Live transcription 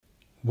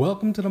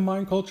Welcome to the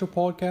Mind Culture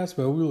Podcast,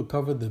 where we will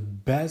cover the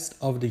best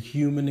of the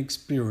human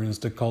experience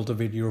to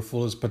cultivate your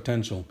fullest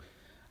potential.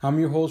 I'm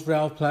your host,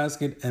 Ralph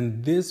Plaskett,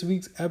 and this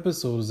week's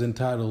episode is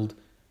entitled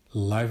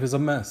Life is a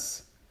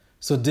Mess.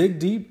 So dig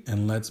deep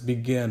and let's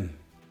begin.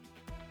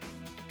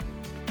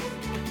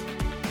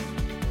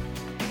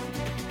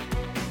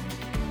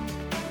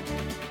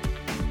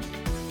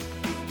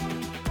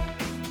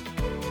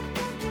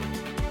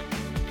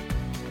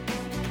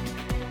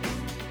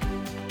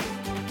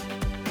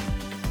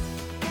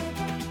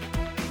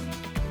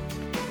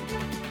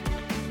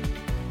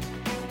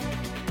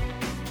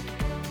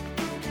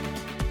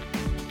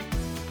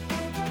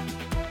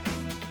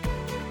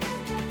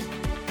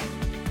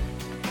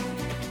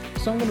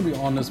 So I'm going to be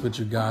honest with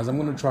you guys. I'm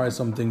going to try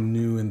something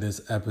new in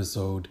this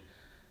episode.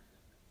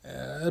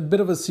 A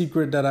bit of a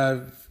secret that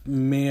I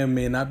may or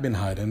may not been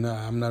hiding.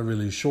 I'm not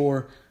really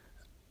sure.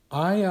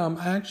 I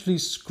actually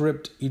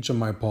script each of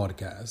my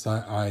podcasts.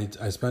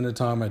 I spend the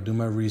time, I do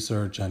my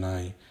research, and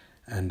I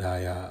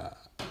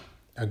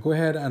go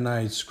ahead and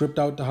I script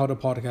out how the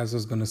podcast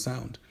is going to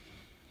sound.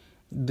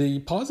 The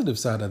positive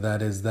side of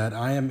that is that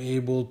I am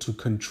able to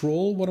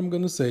control what I'm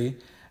going to say,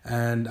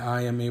 and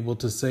I am able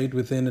to say it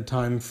within a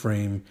time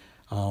frame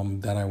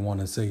that I want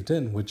to say it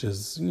in, which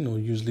is,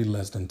 usually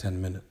less than 10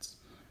 minutes.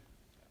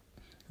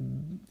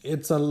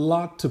 It's a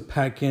lot to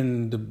pack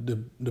in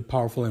the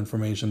powerful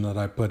information that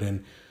I put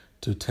in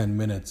to 10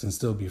 minutes and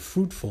still be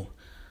fruitful,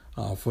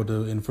 for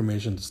the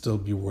information to still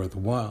be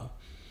worthwhile.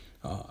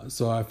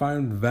 So I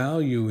find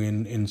value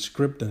in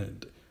scripting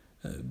it.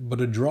 But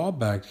the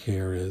drawback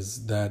here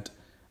is that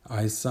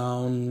I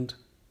sound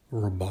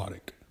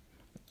robotic.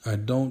 I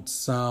don't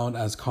sound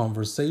as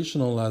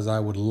conversational as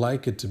I would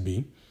like it to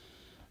be.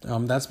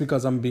 That's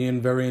because I'm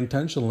being very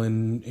intentional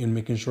in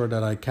making sure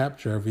that I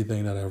capture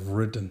everything that I've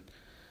written.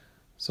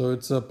 So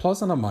it's a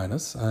plus and a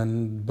minus,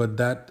 but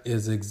that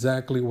is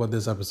exactly what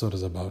this episode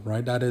is about,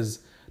 right? That is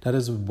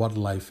what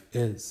life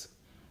is.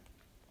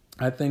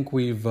 I think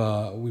we've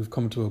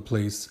come to a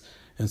place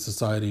in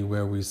society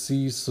where we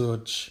see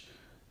such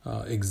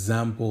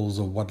examples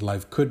of what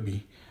life could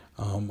be,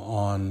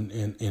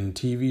 in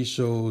TV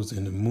shows,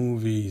 in the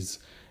movies,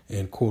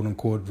 in quote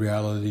unquote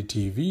reality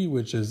TV,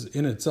 which is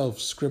in itself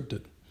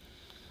scripted.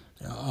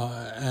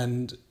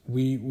 And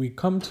we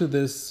come to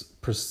this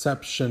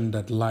perception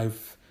that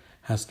life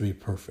has to be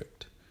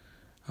perfect.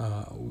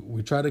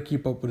 We try to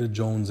keep up with the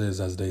Joneses,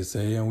 as they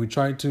say, and we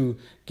try to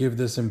give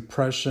this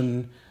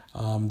impression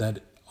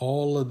that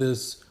all of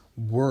this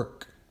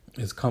work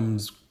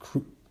comes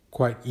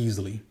quite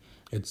easily.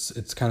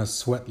 It's kind of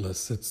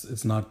sweatless.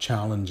 It's not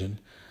challenging.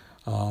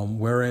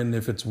 Wherein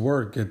if it's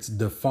work, it's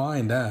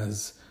defined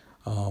as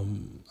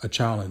a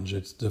challenge.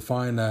 It's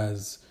defined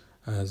as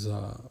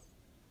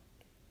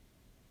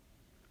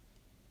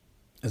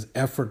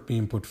effort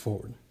being put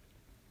forward.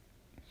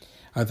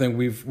 I think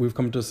we've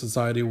come to a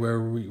society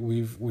where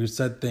we've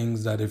said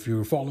things that if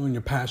you're following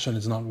your passion,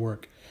 it's not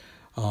work.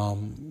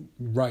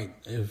 Right.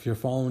 If you're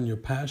following your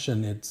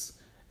passion, it's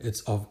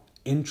of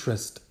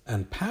interest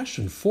and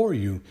passion for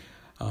you.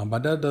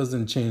 But that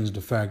doesn't change the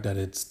fact that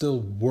it's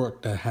still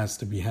work that has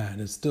to be had.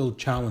 It's still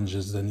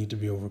challenges that need to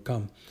be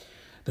overcome.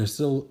 There's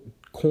still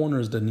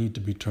corners that need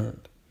to be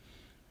turned.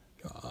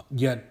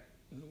 Yet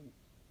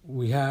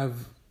we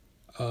have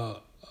a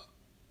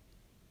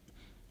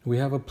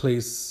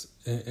place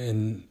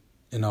in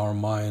our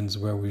minds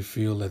where we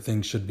feel that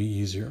things should be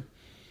easier.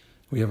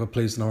 We have a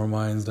place in our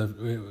minds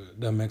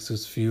that makes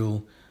us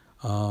feel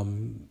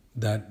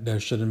that there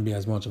shouldn't be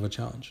as much of a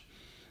challenge.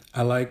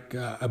 I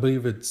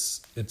believe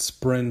it's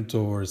Sprint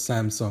or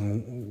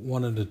Samsung,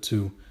 one of the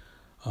two.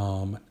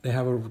 They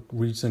have a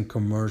recent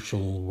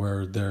commercial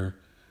where they're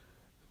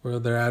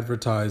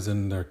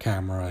advertising their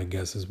camera, I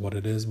guess is what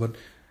it is. But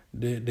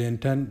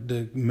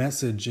the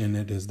message in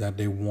it is that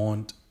they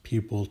want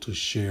people to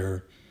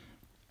share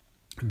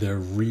their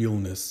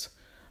realness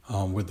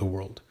with the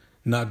world,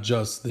 not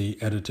just the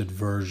edited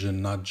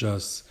version, not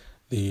just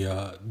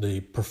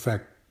the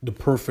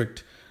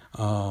perfect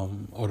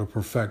or the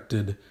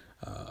perfected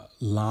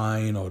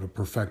line or the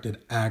perfected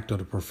act or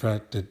the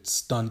perfected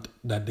stunt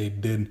that they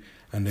did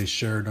and they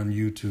shared on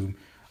YouTube.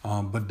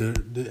 But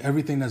the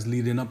everything that's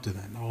leading up to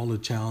that, all the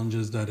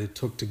challenges that it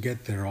took to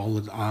get there, all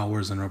the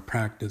hours and our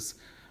practice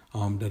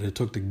that it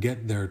took to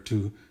get there,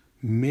 to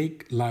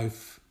make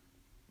life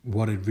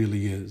what it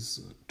really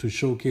is, to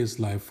showcase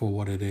life for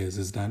what it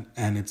is that,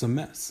 and it's a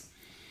mess.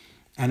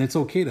 And it's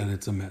okay that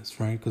it's a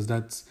mess, right? Because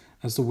that's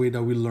the way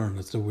that we learn.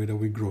 That's the way that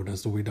we grow.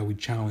 That's the way that we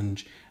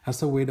challenge. That's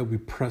the way that we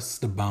press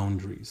the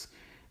boundaries.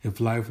 If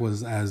life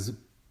was as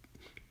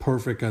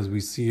perfect as we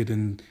see it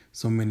in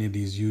so many of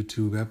these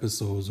YouTube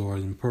episodes, or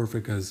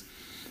imperfect as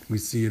we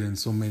see it in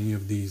so many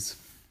of these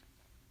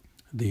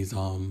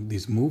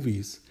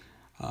movies,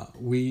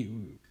 we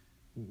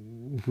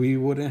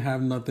wouldn't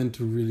have nothing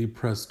to really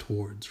press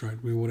towards, right?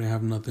 We wouldn't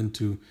have nothing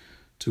to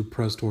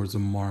press towards a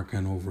mark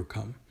and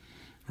overcome,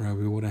 right?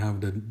 We wouldn't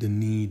have the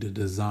need, the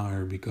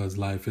desire, because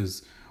life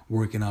is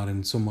working out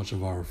in so much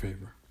of our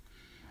favor.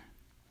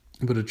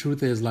 But the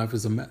truth is, life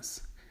is a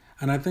mess.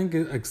 And I think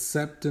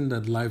accepting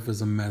that life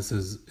is a mess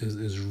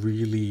is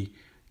really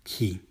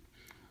key.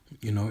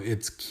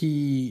 It's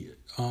key.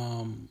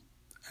 And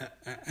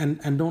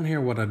don't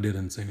hear what I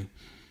didn't say.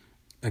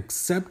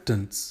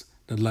 Acceptance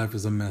that life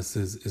is a mess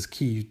is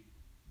key,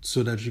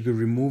 so that you can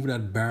remove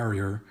that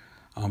barrier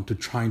to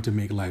trying to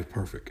make life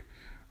perfect,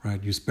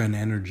 right? You spend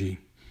energy,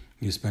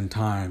 you spend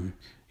time,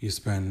 you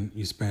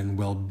spend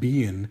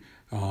well-being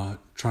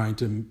trying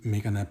to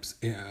make a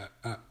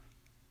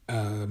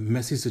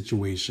messy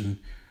situation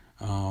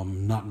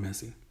not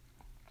messy.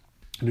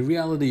 The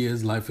reality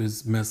is life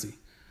is messy,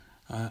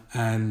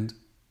 and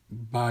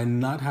by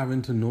not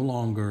having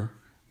to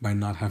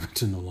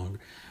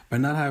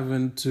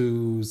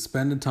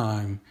spend the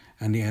time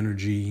and the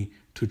energy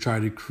to try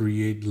to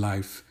create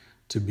life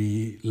to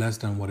be less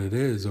than what it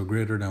is or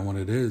greater than what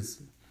it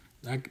is,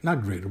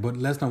 not greater, but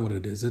less than what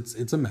it is.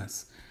 It's a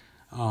mess.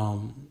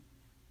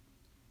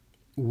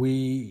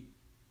 We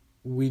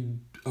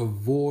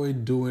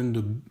avoid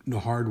doing the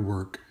hard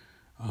work,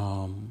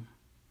 or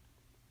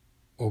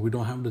we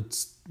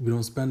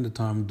don't spend the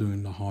time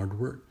doing the hard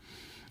work.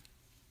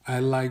 I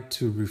like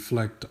to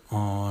reflect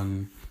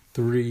on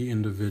 3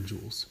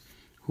 individuals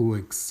who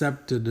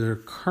accepted their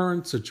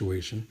current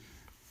situation,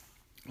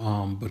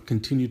 but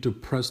continue to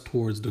press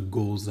towards the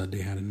goals that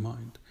they had in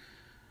mind.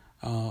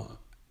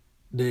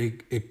 They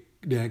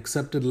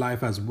accepted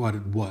life as what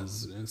it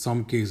was. In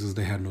some cases,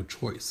 they had no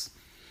choice.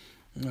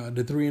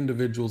 The 3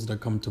 individuals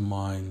that come to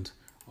mind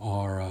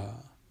are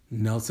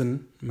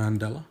Nelson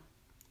Mandela,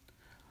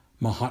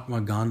 Mahatma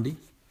Gandhi,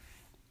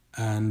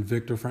 and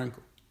Viktor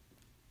Frankl.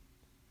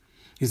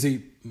 You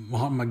see,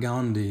 Mahatma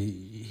Gandhi,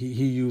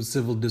 he used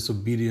civil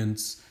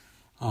disobedience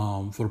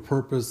for the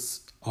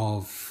purpose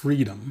of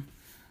freedom,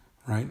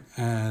 right?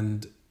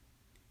 And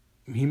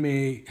he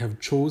may have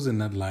chosen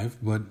that life,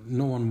 but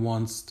no one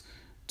wants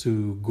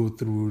to go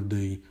through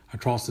the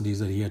atrocities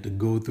that he had to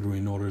go through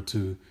in order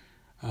to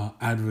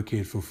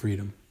advocate for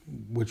freedom,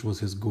 which was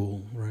his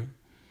goal, right?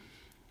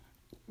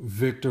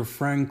 Viktor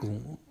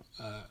Frankl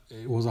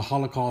was a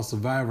Holocaust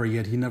survivor,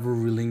 yet he never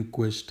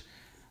relinquished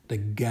the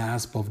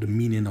gasp of the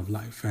meaning of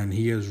life. And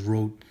he has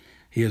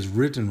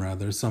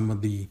written some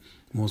of the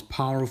most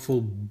powerful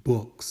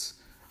books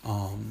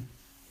on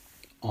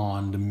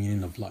the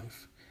meaning of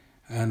life.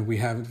 And we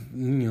have,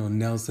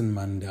 Nelson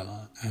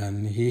Mandela,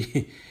 and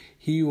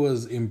he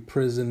was in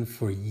prison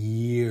for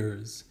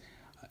years,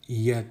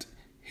 yet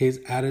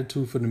his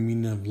attitude for the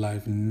meaning of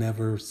life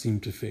never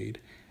seemed to fade.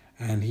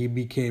 And he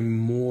became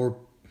more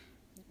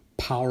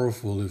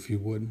powerful, if you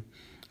would,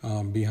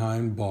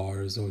 behind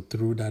bars or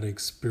through that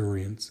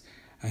experience,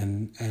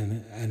 and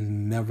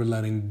never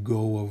letting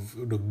go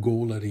of the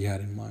goal that he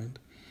had in mind.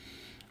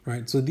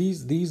 Right? So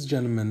these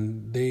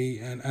gentlemen,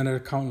 and there are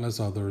countless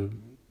other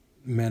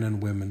men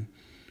and women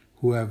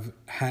who have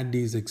had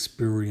these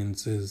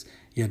experiences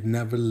yet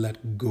never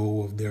let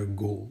go of their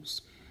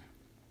goals.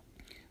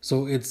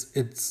 So it's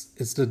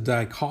the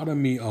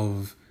dichotomy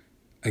of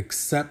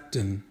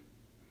accepting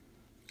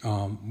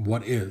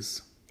what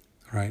is,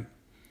 right?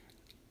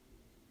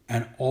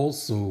 And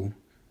also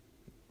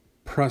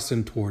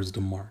pressing towards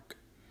the mark.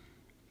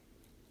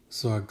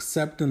 So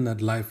accepting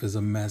that life is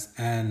a mess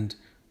and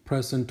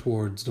pressing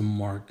towards the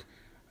mark,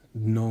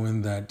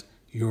 knowing that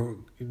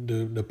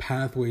the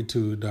pathway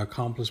to the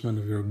accomplishment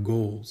of your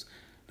goals,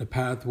 the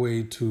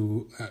pathway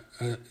to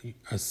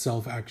a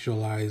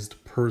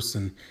self-actualized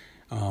person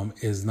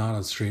is not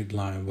a straight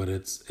line, but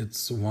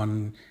it's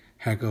one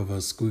heck of a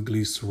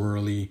squiggly,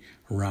 swirly,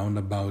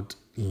 roundabout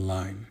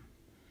line.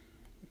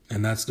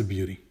 And that's the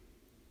beauty.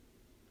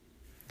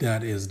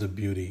 That is the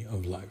beauty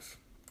of life.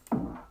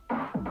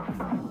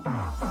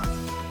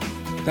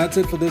 That's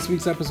it for this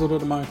week's episode of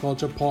the Mind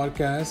Culture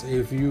Podcast.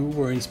 If you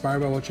were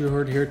inspired by what you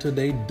heard here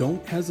today,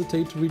 don't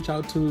hesitate to reach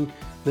out to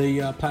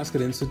the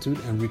Plaskett Institute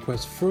and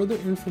request further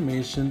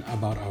information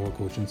about our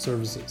coaching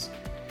services.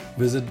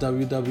 Visit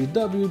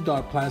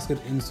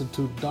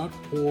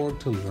www.plaskettinstitute.org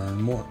to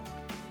learn more.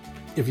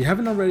 If you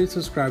haven't already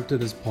subscribed to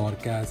this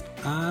podcast,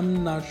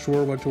 I'm not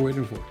sure what you're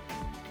waiting for.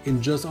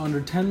 In just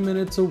under 10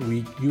 minutes a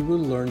week, you will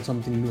learn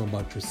something new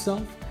about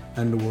yourself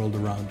and the world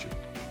around you.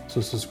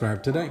 So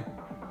subscribe today.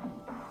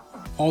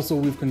 Also,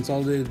 we've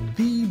consolidated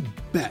the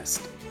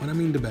best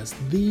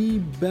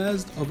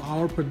of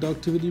our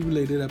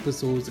productivity-related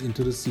episodes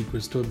into the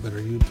Secrets to a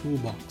Better You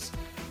toolbox,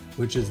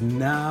 which is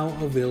now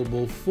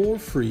available for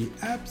free,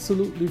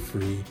 absolutely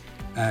free,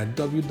 at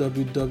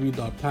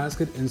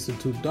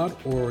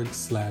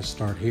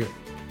www.plaskettinstitute.org/start here.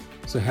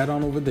 So head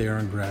on over there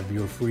and grab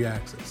your free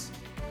access.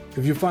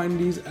 If you find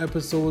these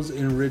episodes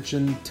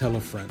enriching, tell a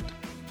friend.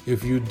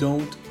 If you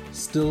don't,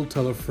 still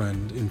tell a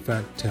friend. In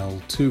fact, tell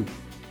 2.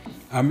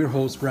 I'm your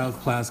host,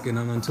 Ralph Plaskett,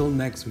 and until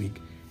next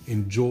week,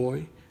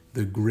 enjoy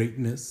the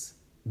greatness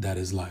that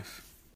is life.